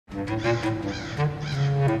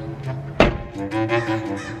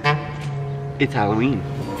It's Halloween.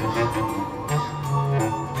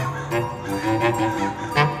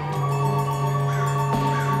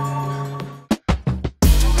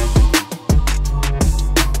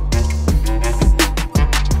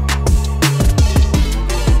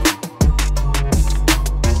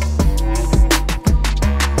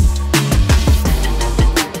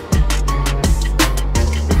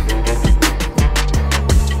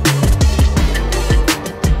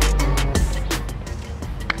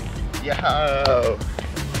 Yo!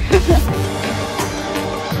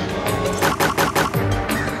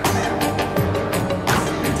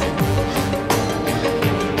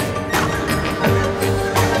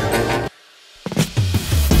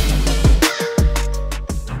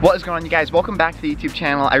 What is going on, you guys? Welcome back to the YouTube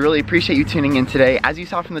channel. I really appreciate you tuning in today. As you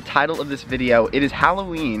saw from the title of this video, it is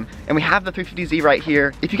Halloween, and we have the 350z right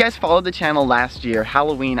here. If you guys followed the channel last year,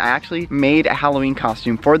 Halloween, I actually made a Halloween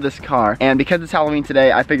costume for this car, and because it's Halloween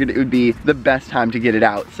today, I figured it would be the best time to get it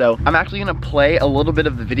out. So I'm actually gonna play a little bit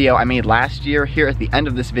of the video I made last year here at the end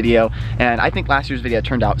of this video, and I think last year's video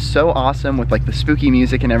turned out so awesome with like the spooky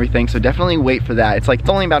music and everything, so definitely wait for that. It's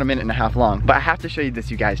only about a minute and a half long, but I have to show you this,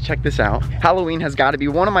 you guys. Check this out. Halloween has got to be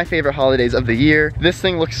one of my favorite holidays of the year. This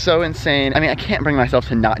thing looks so insane. I mean, I can't bring myself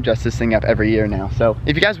to not dress this thing up every year now. So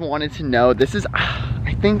if you guys wanted to know, this is,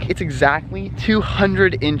 I think it's exactly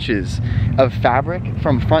 200 inches of fabric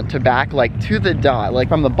from front to back, like to the dot, like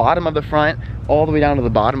from the bottom of the front all the way down to the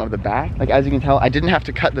bottom of the back. Like, as you can tell, I didn't have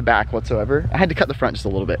to cut the back whatsoever. I had to cut the front just a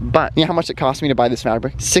little bit. But you know how much it cost me to buy this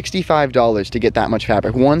fabric? $65 to get that much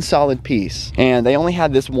fabric, one solid piece. And they only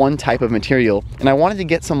had this one type of material, and I wanted to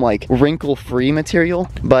get some like wrinkle-free material,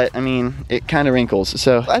 but I mean, it kind of wrinkles.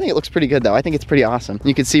 So I think it looks pretty good though. I think it's pretty awesome.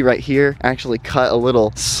 You can see right here, I actually cut a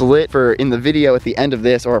little slit for in the video at the end of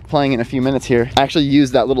this, or playing in a few minutes here. I actually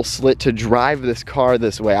used that little slit to drive this car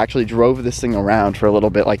this way. I actually drove this thing around for a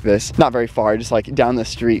little bit like this. Not very far, just like down the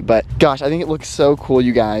street, but gosh, I think it looks so cool,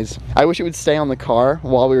 you guys. I wish it would stay on the car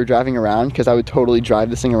while we were driving around, because I would totally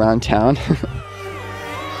drive this thing around town.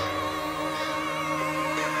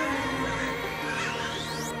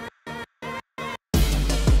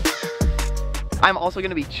 I'm also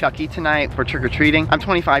gonna be Chucky tonight for trick-or-treating. I'm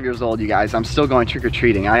 25 years old, you guys. I'm still going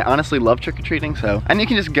trick-or-treating. I honestly love trick-or-treating, so. And you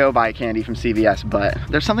can just go buy candy from CVS, but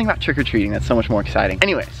there's something about trick-or-treating that's so much more exciting.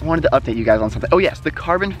 Anyways, I wanted to update you guys on something. Oh yes, the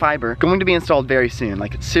carbon fiber going to be installed very soon,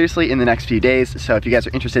 like seriously in the next few days. So if you guys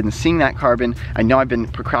are interested in seeing that carbon, I know I've been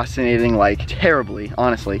procrastinating like terribly,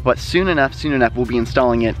 honestly, but soon enough, we'll be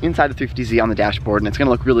installing it inside the 350z on the dashboard, and it's gonna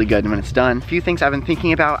look really good when it's done. A few things I've been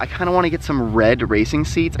thinking about. I kind of want to get some red racing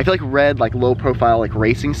seats. I feel like red, like low profile, like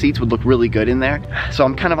racing seats would look really good in there. So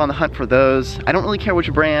I'm kind of on the hunt for those. I don't really care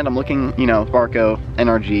which brand. I'm looking, you know, Barco,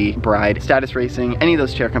 NRG, Bride, Status Racing, any of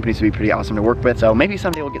those chair companies would be pretty awesome to work with. So maybe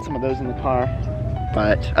someday we'll get some of those in the car.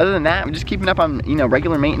 But other than that, I'm just keeping up on, you know,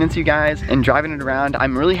 regular maintenance, you guys, and driving it around.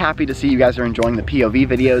 I'm really happy to see you guys are enjoying the POV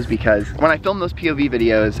videos, because when I film those POV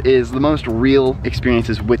videos is the most real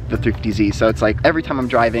experiences with the 350z. So it's like every time I'm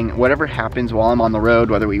driving, whatever happens while I'm on the road,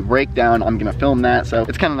 whether we break down, I'm gonna film that. So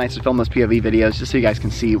it's kind of nice to film those POV videos just so you guys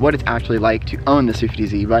can see what it's actually like to own the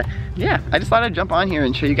 350z. But yeah, I just thought I'd jump on here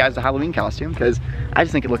and show you guys the Halloween costume, because I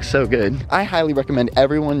just think it looks so good. I highly recommend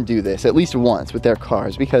everyone do this at least once with their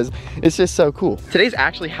cars, because it's just so cool. Today's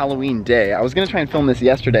actually Halloween day. I was gonna try and film this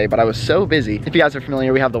yesterday, but I was so busy. If you guys are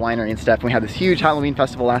familiar, we have the winery and stuff, and we had this huge Halloween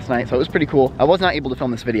festival last night, so it was pretty cool. I was not able to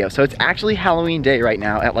film this video, so it's actually Halloween day right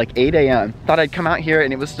now at like 8 a.m. Thought I'd come out here,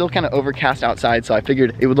 and it was still kind of overcast outside, so I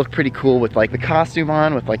figured it would look pretty cool with like the costume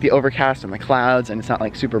on, with like the overcast and the clouds, and it's not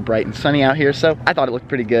like super bright and sunny out here, so I thought it looked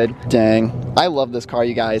pretty good. Dang, I love this car,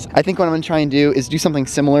 you guys. I think what I'm gonna try and do is do something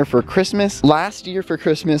similar for Christmas. Last year for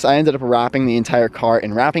Christmas, I ended up wrapping the entire car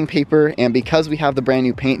in wrapping paper, and because we have the brand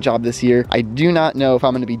new paint job this year, I do not know if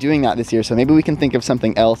I'm going to be doing that this year, so maybe we can think of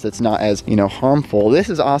something else that's not as, you know, harmful. This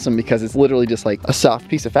is awesome because it's literally just like a soft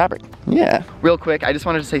piece of fabric. Yeah. Real quick, I just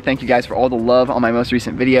wanted to say thank you guys for all the love on my most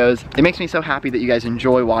recent videos. It makes me so happy that you guys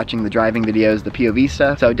enjoy watching the driving videos, the POV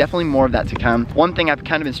stuff, so definitely more of that to come. One thing I've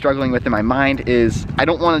kind of been struggling with in my mind is I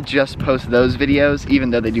don't want to just post those videos, even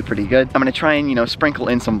though they do pretty good. I'm going to try and, you know, sprinkle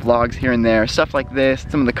in some vlogs here and there, stuff like this,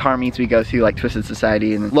 some of the car meets we go to, like Twisted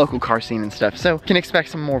Society and the local car scene and stuff, so you can expect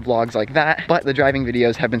some more vlogs like that. But the driving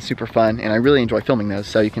videos have been super fun, and I really enjoy filming those,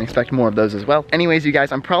 so you can expect more of those as well. Anyways, you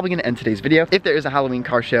guys, I'm probably gonna end today's video. If there is a Halloween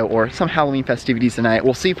car show or some Halloween festivities tonight,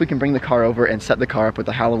 we'll see if we can bring the car over and set the car up with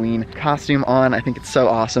the Halloween costume on. I think it's so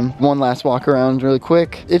awesome. One last walk around really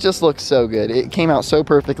quick. It just looks so good. It came out so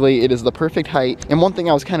perfectly. It is the perfect height. And one thing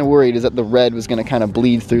I was kind of worried is that the red was gonna kind of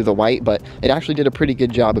bleed through the white, but it actually did a pretty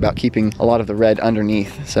good job about keeping a lot of the red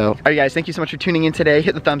underneath. So, all right guys, thank you so much for tuning in today.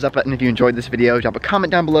 Hit the thumbs up button if you enjoyed this video. Drop a comment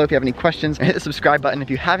down below if you have any questions, and hit the subscribe button if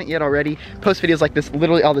you haven't yet already. Post videos like this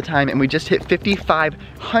literally all the time, and we just hit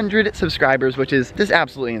 5,500 subscribers, which is just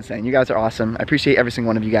absolutely insane. You guys are awesome. I appreciate every single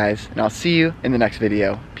one of you guys, and I'll see you in the next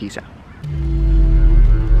video. Peace out.